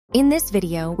In this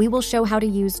video, we will show how to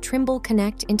use Trimble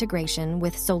Connect integration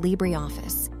with Solibri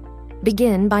Office.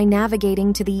 Begin by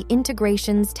navigating to the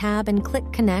Integrations tab and click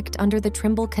Connect under the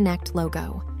Trimble Connect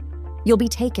logo. You'll be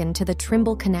taken to the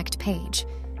Trimble Connect page.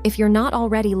 If you're not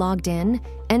already logged in,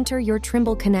 enter your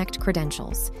Trimble Connect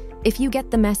credentials. If you get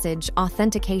the message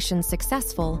Authentication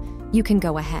Successful, you can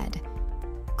go ahead.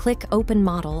 Click Open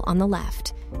Model on the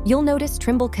left. You'll notice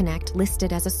Trimble Connect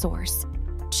listed as a source.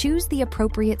 Choose the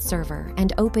appropriate server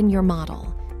and open your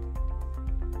model.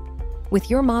 With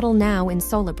your model now in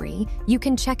Solibri, you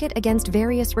can check it against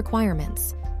various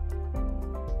requirements.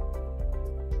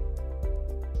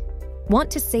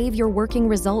 Want to save your working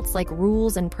results like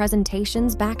rules and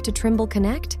presentations back to Trimble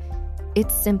Connect?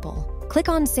 It's simple. Click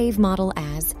on Save Model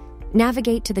As,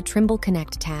 navigate to the Trimble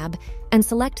Connect tab, and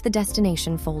select the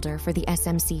destination folder for the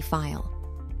SMC file.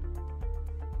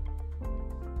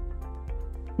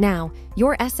 Now,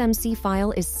 your SMC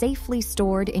file is safely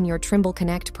stored in your Trimble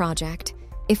Connect project.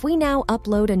 If we now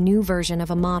upload a new version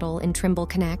of a model in Trimble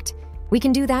Connect, we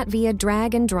can do that via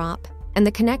drag and drop, and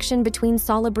the connection between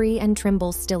Solibri and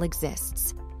Trimble still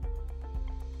exists.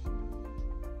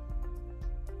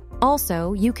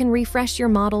 Also, you can refresh your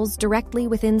models directly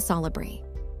within Solibri.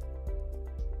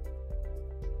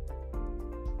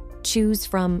 Choose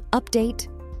from Update,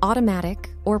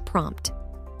 Automatic, or Prompt.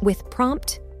 With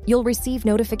Prompt, you'll receive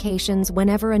notifications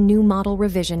whenever a new model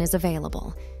revision is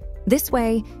available. This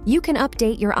way, you can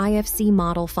update your IFC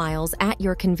model files at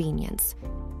your convenience.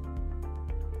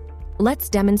 Let's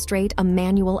demonstrate a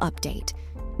manual update.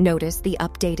 Notice the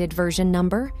updated version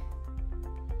number?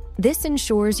 This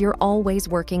ensures you're always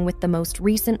working with the most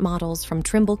recent models from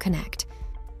Trimble Connect.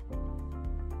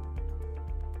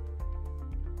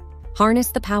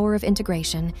 Harness the power of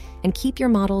integration and keep your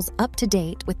models up to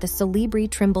date with the Solibri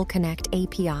Trimble Connect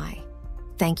API.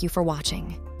 Thank you for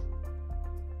watching.